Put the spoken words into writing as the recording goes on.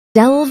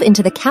Delve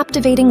into the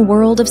captivating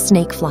world of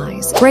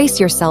snakeflies. Brace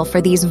yourself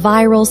for these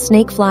viral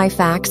snakefly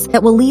facts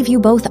that will leave you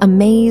both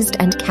amazed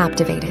and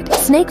captivated.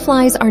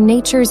 Snakeflies are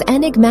nature's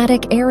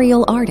enigmatic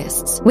aerial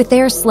artists. With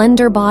their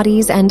slender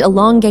bodies and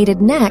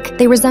elongated neck,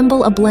 they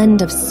resemble a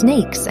blend of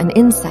snakes and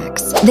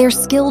insects. They're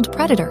skilled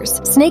predators.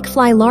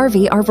 Snakefly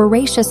larvae are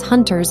voracious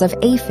hunters of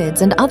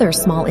aphids and other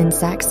small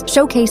insects,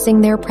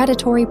 showcasing their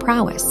predatory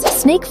prowess.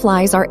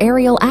 Snakeflies are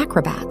aerial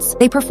acrobats.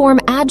 They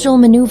perform agile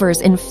maneuvers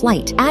in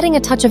flight, adding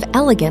a touch of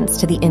elegance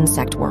to the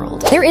insect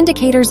world. They're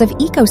indicators of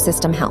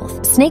ecosystem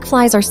health.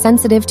 Snakeflies are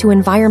sensitive to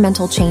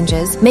environmental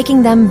changes,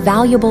 making them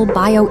valuable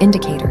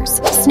bioindicators.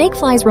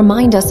 Snakeflies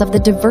remind us of the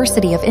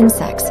diversity of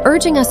insects,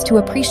 urging us to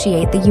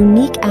appreciate the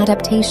unique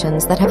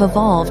adaptations that have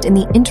evolved in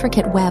the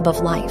intricate web of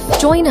life.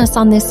 Join us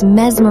on this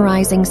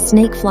mesmerizing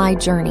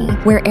snakefly journey,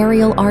 where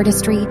aerial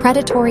artistry,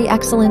 predatory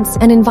excellence,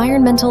 and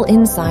environmental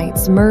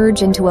insights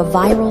merge into a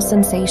viral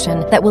sensation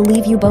that will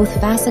leave you both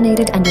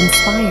fascinated and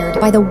inspired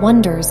by the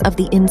wonders of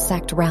the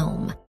insect realm.